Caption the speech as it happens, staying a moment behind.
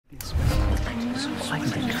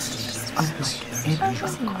I've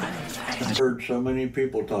heard so many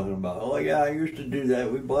people talking about, oh yeah, I used to do that.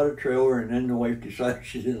 We bought a trailer and then the wife decided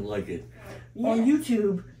she didn't like it. On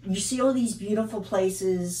YouTube, you see all these beautiful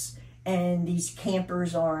places and these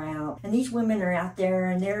campers are out. And these women are out there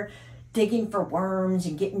and they're digging for worms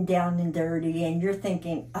and getting down and dirty. And you're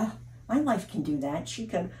thinking, oh, my wife can do that. She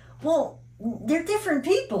could. Well, they're different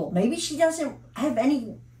people. Maybe she doesn't have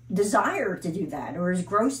any desire to do that or is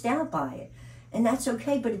grossed out by it. And that's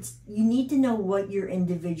okay, but you need to know what your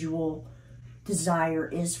individual desire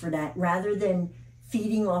is for that rather than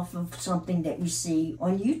feeding off of something that you see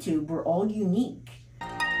on YouTube. We're all unique.